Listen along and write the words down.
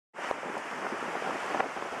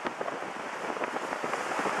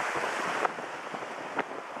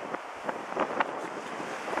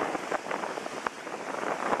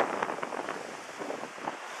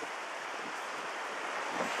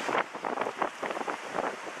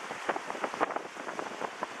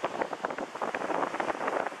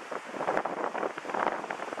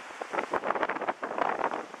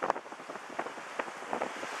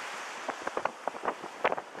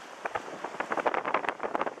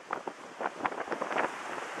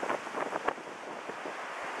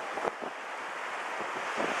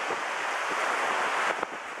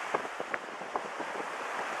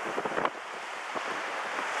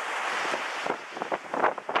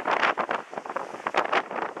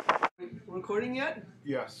recording yet?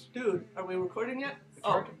 Yes. Dude, are we recording yet? It's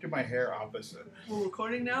hard to do my hair opposite. We're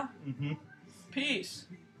recording now? Mm-hmm. Peace.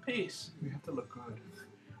 Peace. We have to look good.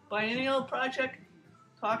 Biennial project,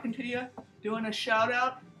 talking to you, doing a shout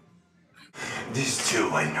out. This too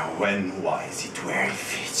I know, and why is it very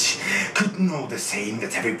fit? Could know the same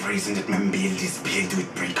that every prison that man build is built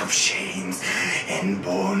with brick of chains, and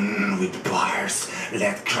bone with bars,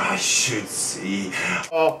 let Christ should see.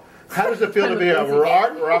 Oh, how does it feel to be a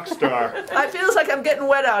rock star? It feels like I'm getting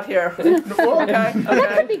wet out here. Okay,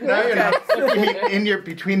 okay. Now you're not in your,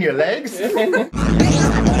 between your legs?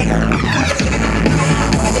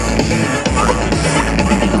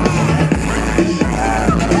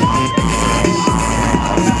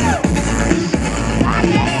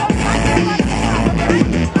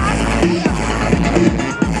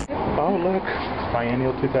 Oh look,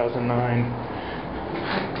 Biennial 2009.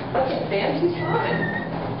 Fancy time.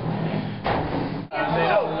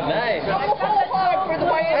 Nice. A whole hog for the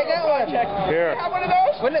Biennial project. Here. You have one of those?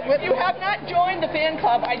 If you have not joined the fan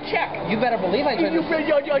club, I check. You better believe I joined it.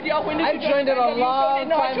 When did I you joined it a long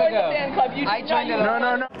No, I time joined ago. the fan club. You I did joined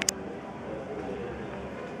not.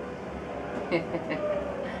 it.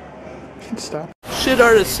 No. Stop. Shit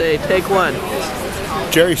artists say, take one.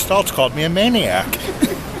 Jerry Stoltz called me a maniac.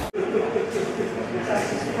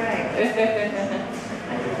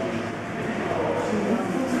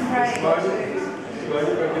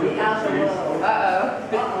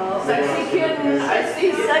 Sexy kitten. I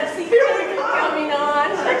see sexy kitten coming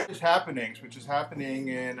on. Happenings, which is happening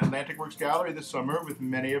in Atlantic Works Gallery this summer with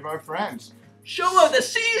many of our friends. Show of the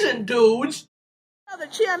season, dudes. How the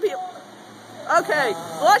champion. Okay,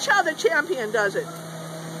 watch how the champion does it.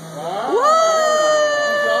 Woo!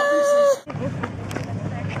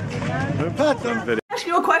 Ask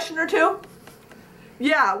you a question or two?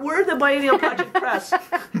 Yeah, we're the Biennial Project Press.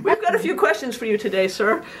 We've got a few questions for you today,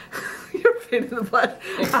 sir. You're a pain in the butt.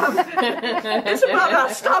 It's about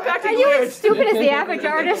us. Stop acting weird. Are you as stupid as the average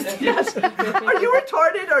artist? Yes. Are you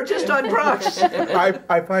retarded or just on drugs?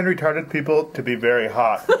 I find retarded people to be very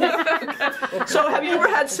hot. So have you ever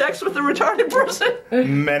had sex with a retarded person?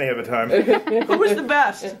 Many of a time. Who was the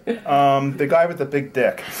best? The guy with the big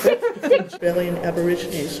dick. Australian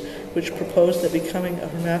Aborigines, which proposed that becoming a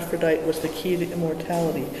hermaphrodite was the key to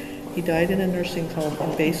immortality. He died in a nursing home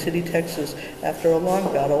in Bay City, Texas, after a long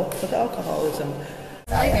battle with alcoholism.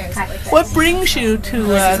 What brings you to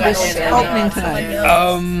this opening tonight?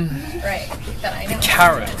 The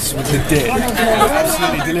carrots with the dip.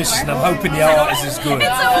 Absolutely delicious, and I'm hoping the art is as good.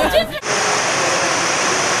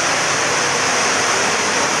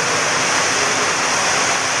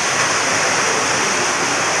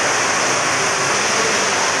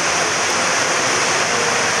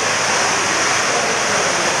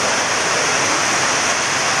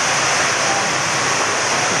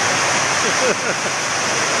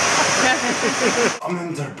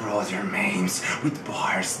 Under brother maims with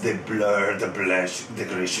bars they blur the blush, the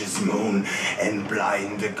gracious moon, and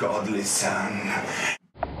blind the godly sun.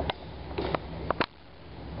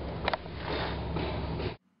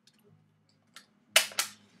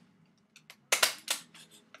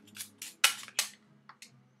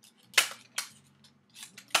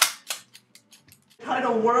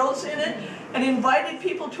 Title Worlds in it and invited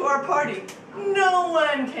people to our party. No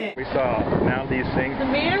one came. We saw now these things. The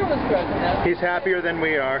mayor was broken up. He's happier than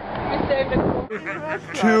we are. We saved a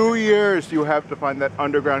 2 years you have to find that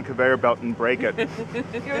underground conveyor belt and break it.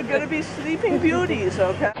 You're going to be sleeping beauties,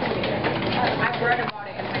 okay? I've read about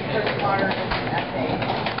it in my first modern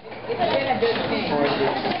essay. It's been a good thing.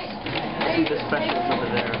 See the specials over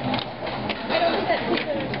there. I don't think that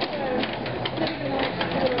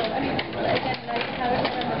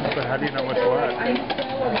But how do you know what's what? I'm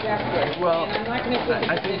so objective. Well, And I'm not going to take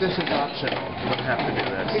I think this is optional. You don't have to do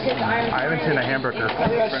this. because I haven't seen a hamburger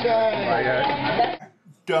yet.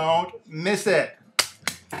 Don't miss it.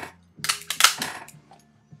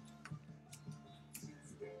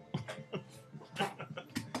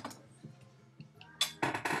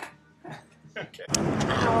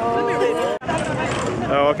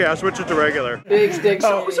 Oh, okay, I'll switch it to regular. Big stick.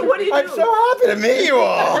 So what do you do? I'm so happy to meet you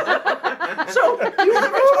all. So you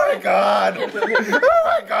have a Oh my god. Oh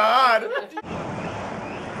my god.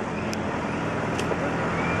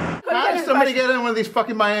 How does somebody get in one of these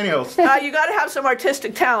fucking biennials? you got to have some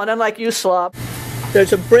artistic talent, unlike you, slob.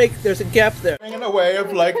 There's a break. There's a gap there. In a way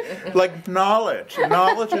of like knowledge.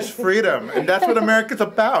 Knowledge is freedom, and that's what America's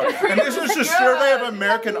about. And this is a survey of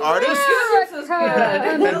American artists. this is good.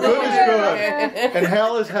 And good is good, and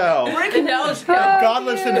hell is hell, and Breaking down. God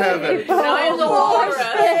lives in heaven, Now the walrus.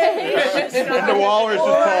 and the walrus is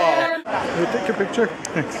Paul. Can we take your picture?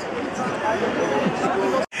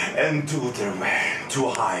 And and to their way, to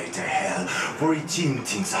high to hell, for 18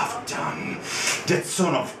 things I've done. That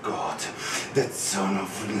son of God, that son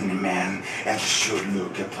of man, and should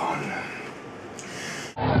look upon.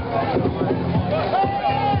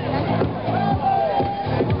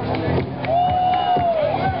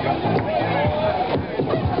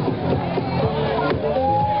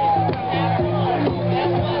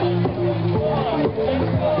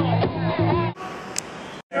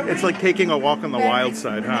 It's like taking a walk on the wild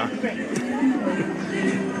side, huh?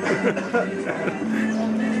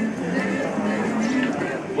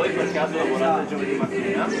 Voi per caso lavorate giovedì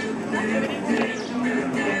mattina?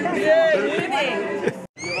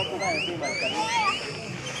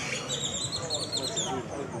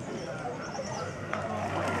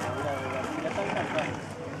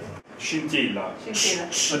 Scintilla.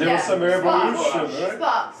 Ma devo sapere evolution,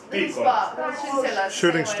 piccola.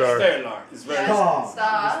 Shooting star. Stella is very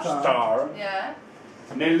star. Yeah.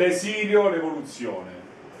 Nell'esilio l'evoluzione.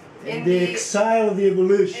 In The exile of the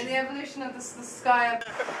evolution. In the evolution of the sky.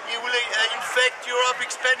 It will infect Europe,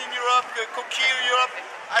 expand in Europe, conquer Europe.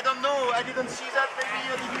 I don't know. I didn't see that. Maybe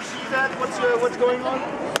did you see that? What's going on?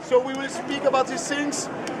 So we will speak about these things,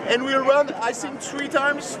 and we'll run. I think 3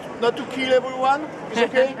 times, not to kill everyone. It's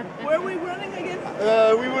okay. Where are we running again?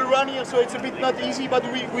 We will run here, so it's a bit not easy, but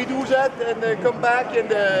we do that and come back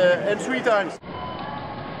and 3 times.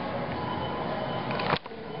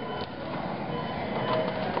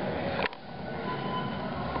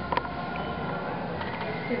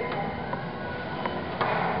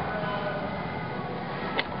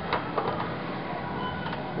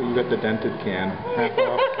 You got the dented can. Half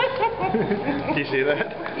off. Do you see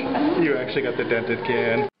that? You actually got the dented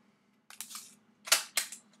can.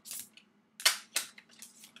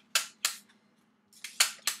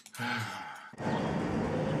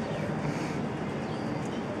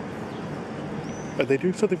 Are they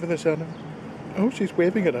doing something for the sound? Oh, she's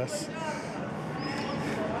waving at us.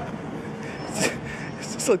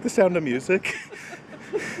 It's just like the sound of music.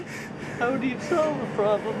 How do you solve a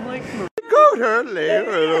problem like that? Go to lady. And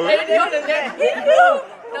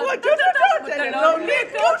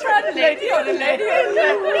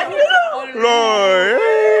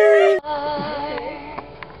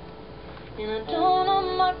I don't know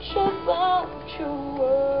much about your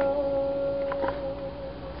world.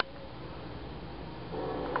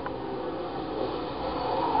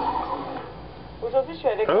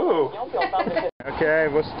 Oh. Okay,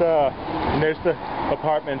 what's the? And there's the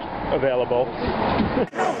apartment available.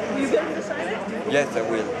 You going to sign it? Yes, I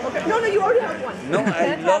will. Okay. No, you already have one. No,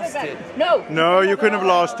 I lost it. No. No, you couldn't have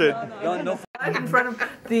lost it. No. I'm in front of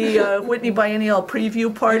the Whitney Biennial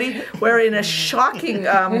preview party, wearing a shocking. Is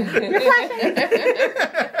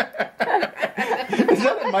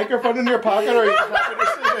that a microphone in your pocket, or are you talking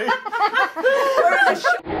to me?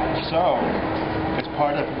 So, as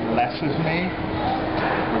part of Less Is Me,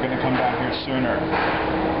 we're going to come down here sooner.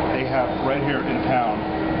 They have right here in town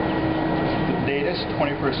the latest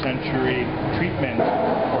 21st century treatment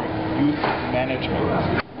for youth management.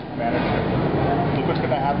 Look what's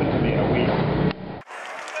going to happen to me in a week.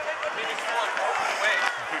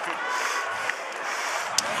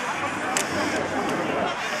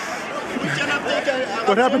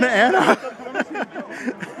 What happened to Anna?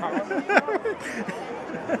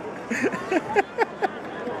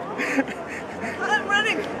 I'm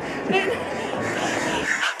running.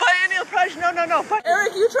 Biennial Project. No.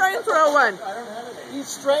 Eric, you try and throw one. He's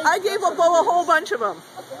straight. I gave a whole bunch of them.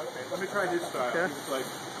 Let me try his style. Okay. Like,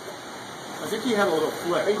 I think he had a little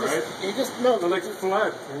flip, right? He just no, like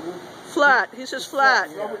flat. Flat. He says flat.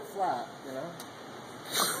 Throw it flat, you know.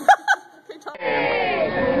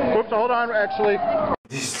 Whoops, hold on, actually.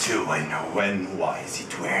 This too I know, and wise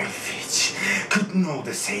it were fitch. Could know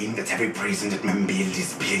the same that every prison that man build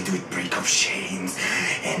is built with brick of chains,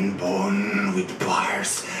 and bone with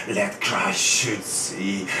bars, let Christ should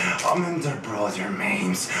see. Among their brother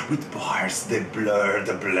maims, with bars they blur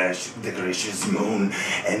the gracious moon,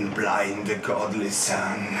 and blind the godly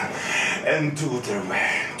sun. And to their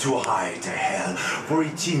way, to high to hell, for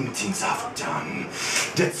 18 things I've done.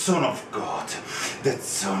 That son of God, that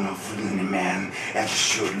son of man, and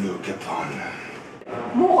should look upon.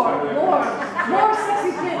 More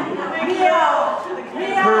sexy thing. Meow.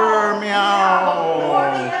 Purr, meow.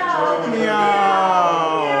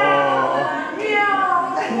 Meow.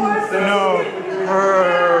 No,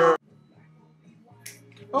 purr.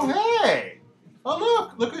 Oh, hey.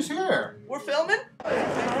 Oh, look who's here. We're filming?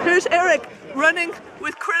 Here's Eric running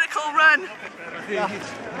with Critical Run.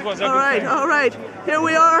 All right. Here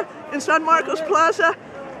we are in San Marcos Plaza.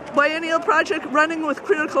 Biennial Project running with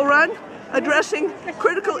Critical Run. addressing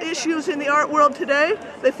critical issues in the art world today.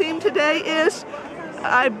 The theme today is,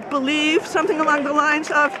 I believe, something along the lines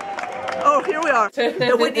of, oh, here we are.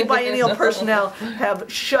 The Whitney Biennial personnel have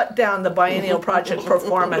shut down the Biennial Project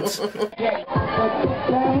performance.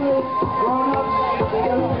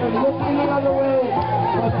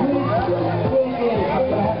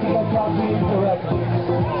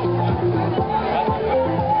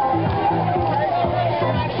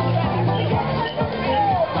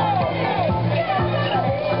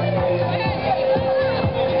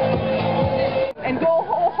 And go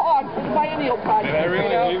whole hog for the Biennial Project. Did I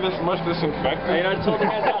really leave this much disinfectant? You know, I told the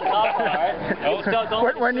guys not to cough,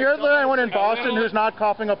 alright? When you're the only one in Boston who's not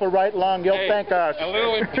coughing up a right lung, you'll thank us. A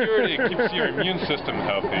little impurity keeps your immune system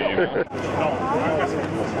healthy, you know?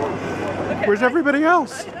 Where's everybody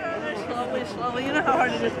else? Slowly. You know how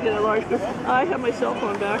hard it is to get a large group. I have my cell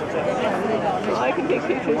phone back. So I can take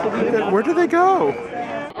pictures of you now. Where do they go?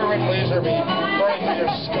 Laser beam right in your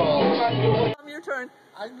skull. Your turn.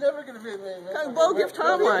 I'm never going to be Bo, give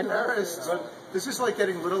Tom one. This is like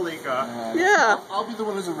getting Little League. Yeah. I'll be the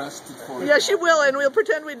one who's arrested for it. Yes, you will, and we'll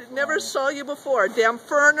pretend we never saw you before. Damn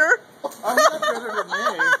Ferner. I'm not better than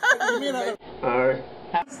me. You mean Alright.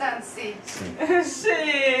 C.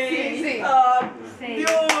 C.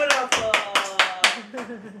 Beautiful.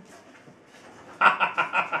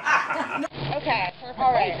 Okay,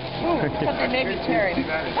 all right. Something maybe cherry.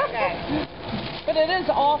 Okay. But it is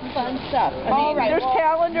all fun stuff. I mean, There's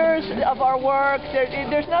calendars of our work.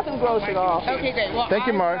 There's nothing gross at all. Okay, great. Well, Thank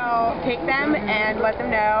you, Mark. I'll take them and let them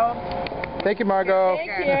know. Thank you, Margot. Thank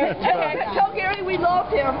you. Tell Gary we love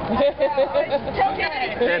him. Tell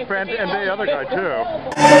Gary. And the other guy, too.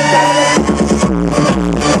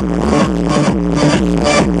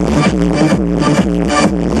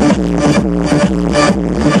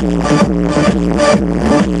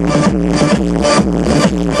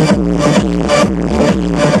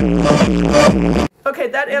 Okay,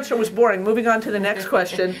 that answer was boring. Moving on to the next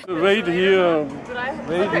question. Right here.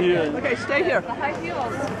 Right here. Okay, stay here.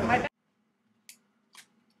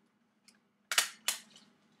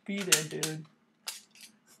 Be there, dude.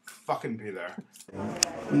 Fucking be there.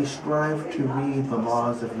 We strive to read the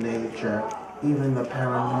laws of nature, even the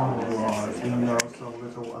paranormal laws we know so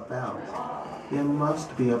little about. There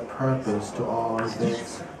must be a purpose to all of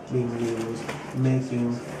this we use,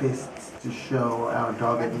 making fists to show our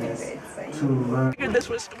doggedness, to learn. This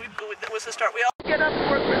was the start. We all get up and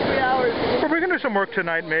work for 3 hours. Well, we're going to do some work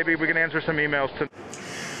tonight, maybe. We can answer some emails tonight.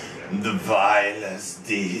 The vilest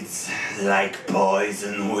deeds, like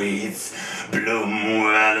poison weeds, bloom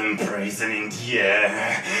well and praising in the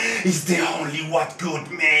air. Is there only what good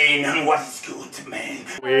men and what is good to men?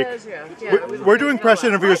 We're doing press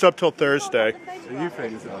interviews up till Thursday.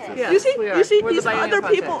 Yeah, you see, these other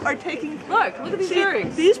people are taking. Look at these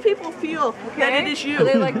earrings. These people feel that it is you.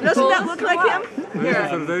 Doesn't that look like him? Yeah.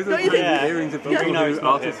 So those are the earrings of people who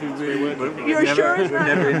artists who really You're sure it's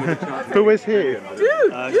not? Who is he?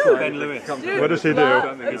 Dude. Ben Lewis. What does he do?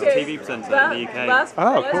 He's a TV presenter in the UK.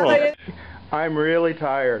 Oh, cool. I'm really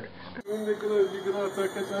tired. And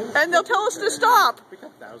they'll tell us to stop.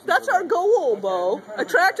 That's our goal, Bo.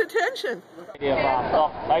 Attract attention.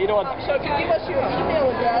 How you doing? So if you give us your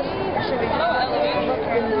email address.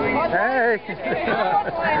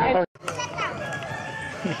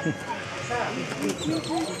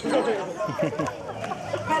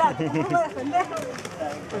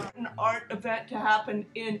 An art event to happen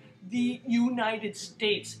in the United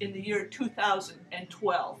States in the year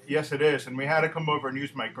 2012. Yes, it is, and we had to come over and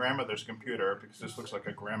use my grandmother's computer because this looks like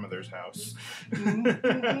a grandmother's house.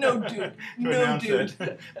 No, dude. No, dude.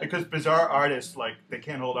 Because Bizzarre artists, like, they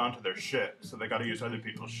can't hold on to their shit, so they got to use other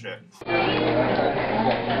people's shit.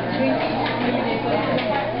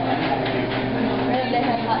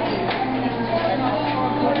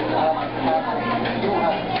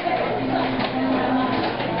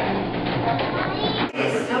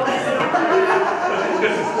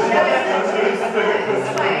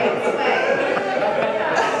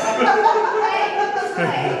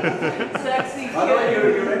 Sexy kid.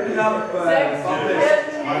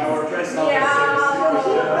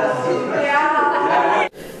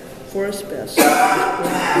 Forrest Best was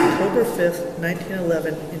born October 5th,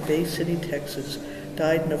 1911 in Bay City, Texas.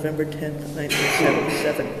 Died November 10th,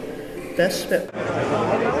 1977. Best spent...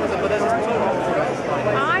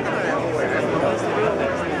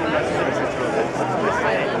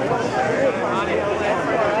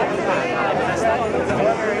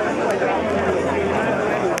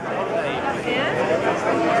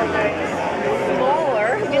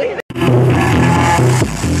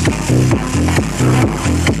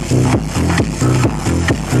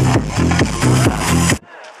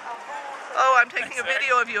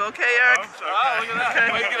 Oh, look at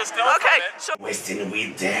that. Way to get a still from it. So Western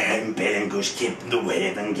with there and Belengush kept the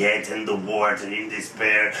wave and getting the water in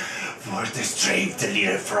despair. For the strength the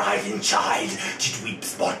little frightened child, it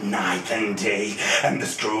weeps both night and day. And the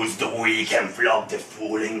screws the weak and flog the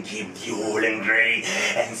fool and keep the old and grey.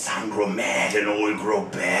 And some grow mad and all grow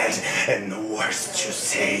bad, and the worst to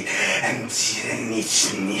say. And I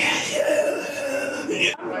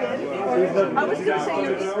was gonna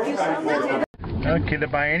say you sound like. Okay, the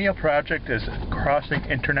biennial project is crossing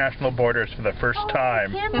international borders for the first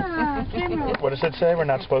time. Camera. What does it say? We're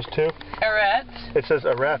not supposed to? Arrête. It says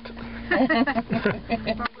arrête.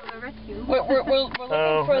 We're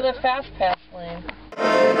looking for the fast pass lane.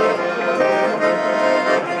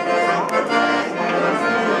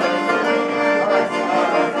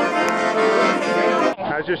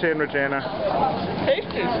 How's your sandwich, Anna?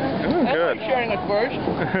 Tasty. Good. Sharing with birds. You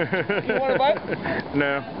want a bite?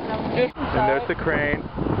 No. And there's the crane.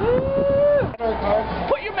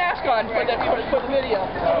 Put your mask on for the video.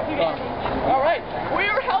 All right. We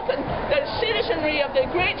are helping the citizenry of the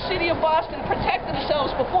great city of Boston protect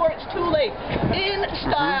themselves before it's too late, in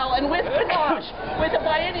style and with panache, with a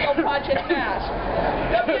Biennial Project mask.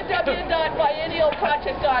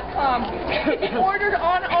 www.biennialproject.com. It can be ordered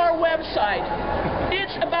on our website.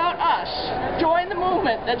 It's about us. Join the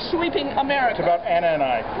movement that's sweeping America. It's about Anna and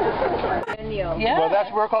I. Yeah. Well,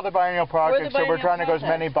 we're called the Biennial Project, so we're trying to go as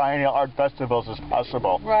many biennial art festivals as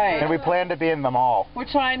possible. Right. And we plan to be in them all. We're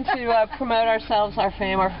trying to promote ourselves, our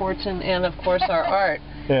fame, our fortune, and of course our art.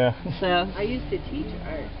 Yeah. So I used to teach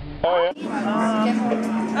art. Oh,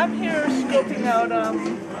 yeah. I'm here scoping out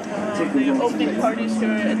the opening parties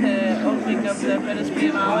here at the opening of the Venice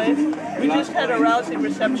Biennale. We just had a rousing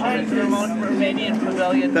reception at the Romanian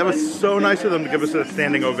Pavilion. That was so nice of them to give us a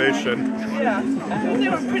standing ovation. Yeah, they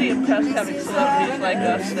were pretty impressed having celebrities like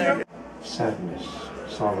us there. Sadness,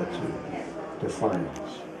 solitude,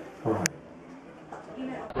 defiance, pride.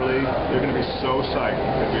 Really, they're going to be so psyched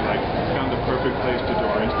that we found the perfect place to do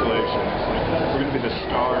our installation. It's like we're going to be the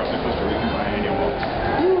star of the Costa Rican Biennial.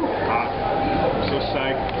 I'm so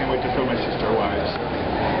psyched. Can't wait to show my sister wives.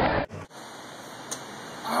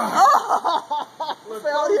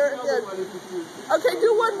 Failure again. Okay,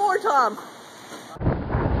 do one more, Tom.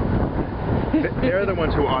 They're the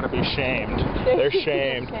ones who ought to be shamed. They're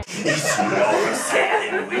shamed. It's no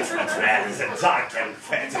sad in which we dwell is a dark and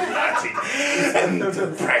fat and blooded, and the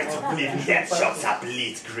bright oblivion shots up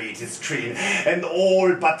lit great screen, and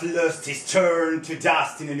all but lust is turned to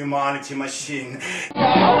dust in an humanity machine.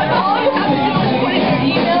 All you have to do is put in your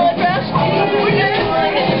email address. All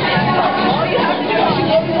you have to do is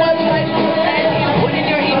go to the website and put in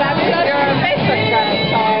your email address. Your Facebook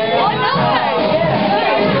address. Oh, no.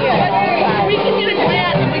 We can get a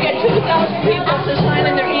grant and we get 2,000 people to sign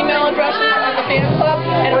in their email addresses on the fan club,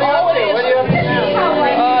 and all it is,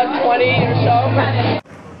 20 or so.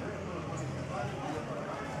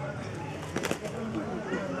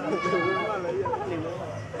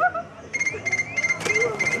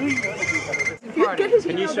 If you get his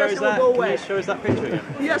email address, it will go away. Can you show us that picture again?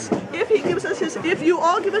 Yes, if he gives us his, if you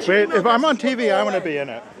all give us your Wait, email if I'm on addresses, TV, I want to be in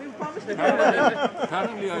it. we promise to do it.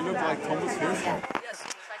 Apparently I look like Thomas here.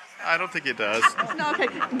 I don't think it does. No, okay.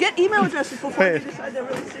 Get email addresses before you decide they're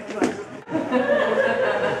really sick of us.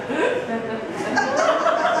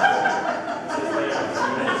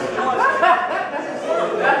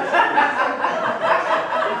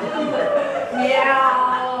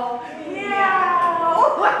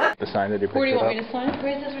 The sign that you picked Where do you it want up. me to sign?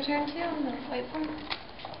 Where is this return to? On the site form?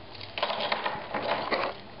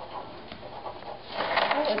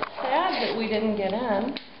 Oh, it's sad that we didn't get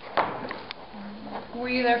in. Were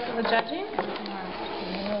you there for the judging?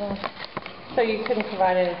 No. So you couldn't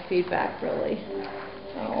provide any feedback, really?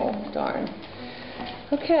 Oh, darn.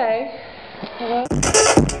 Okay. Hello?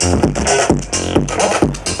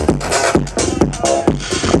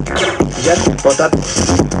 Yes, got that.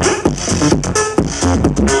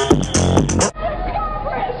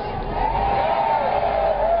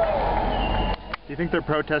 Do you think they're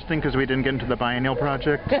protesting because we didn't get into the Biennial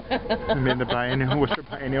Project? I mean, the Biennial, what's your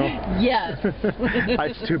Biennial? Yes.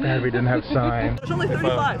 It's too bad we didn't have signs. There's only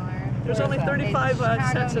 35. There's only 35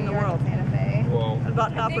 sets in the world. And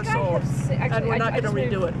about half are sold. And we're not going to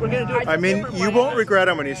redo it. We're going to do it. I mean, you won't regret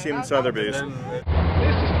them when you see them in Sotheby's. This is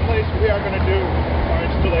the place we are going to do our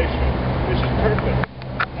installation. This is perfect.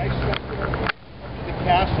 Nice structure to the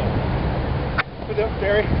castle for the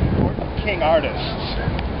very important king artists.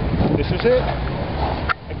 This is it.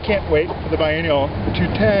 I can't wait for the Biennial, the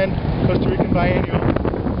 210 Costa Rican Biennial.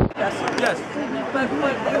 Yes. Yes. But we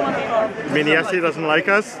want to You mean yes, he doesn't like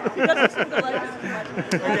us? He doesn't seem to like us.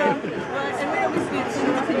 And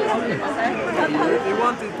They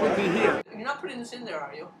want it would be here. You're not putting this in there,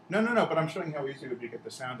 are you? No, but I'm showing how easy it would be to get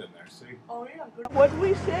the sound in there, see? Oh, yeah. Good. What did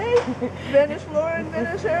we say? Venice, Lauren,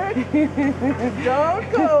 Venice, Eric? Don't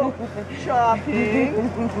go shopping.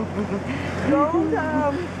 Don't,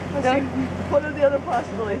 what are the other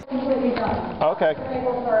possibilities? Okay.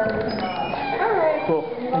 Alright. Cool.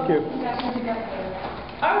 Thank you.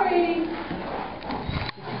 Alrighty.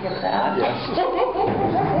 Did you get that? Yes.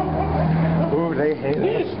 Ooh, they hate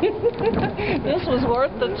us. This was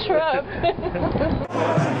worth the trip.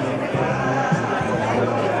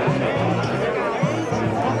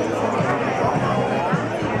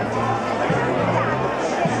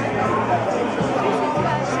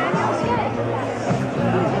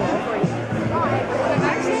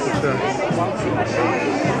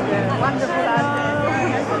 Wonderful.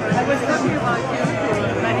 I was talking about you to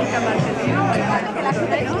Manika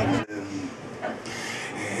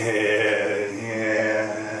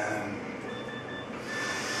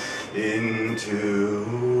Into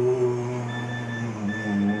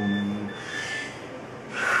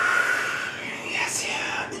yes,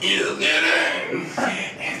 yeah, you get it.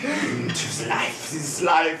 Into this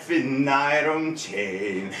life in iron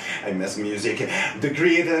chain. I miss music, the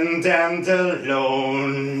greed and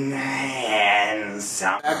alone, and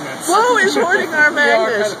some. Who is hoarding our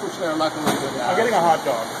magnets? I'm getting a hot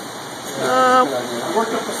dog. I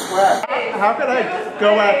worked up the sweat. How could I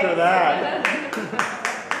go after that?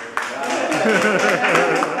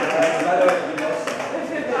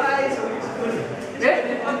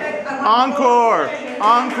 Encore!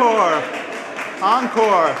 Encore!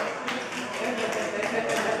 Encore!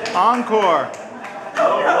 Encore!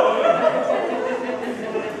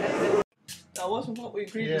 That wasn't what we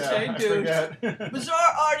agreed to Yeah, say, I dude. forget.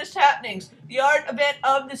 Bizzarre Artist Happenings, the art event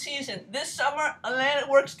of the season. This summer, Atlantic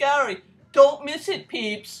Works Gallery. Don't miss it,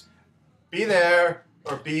 peeps. Be there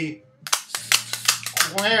or be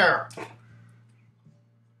square.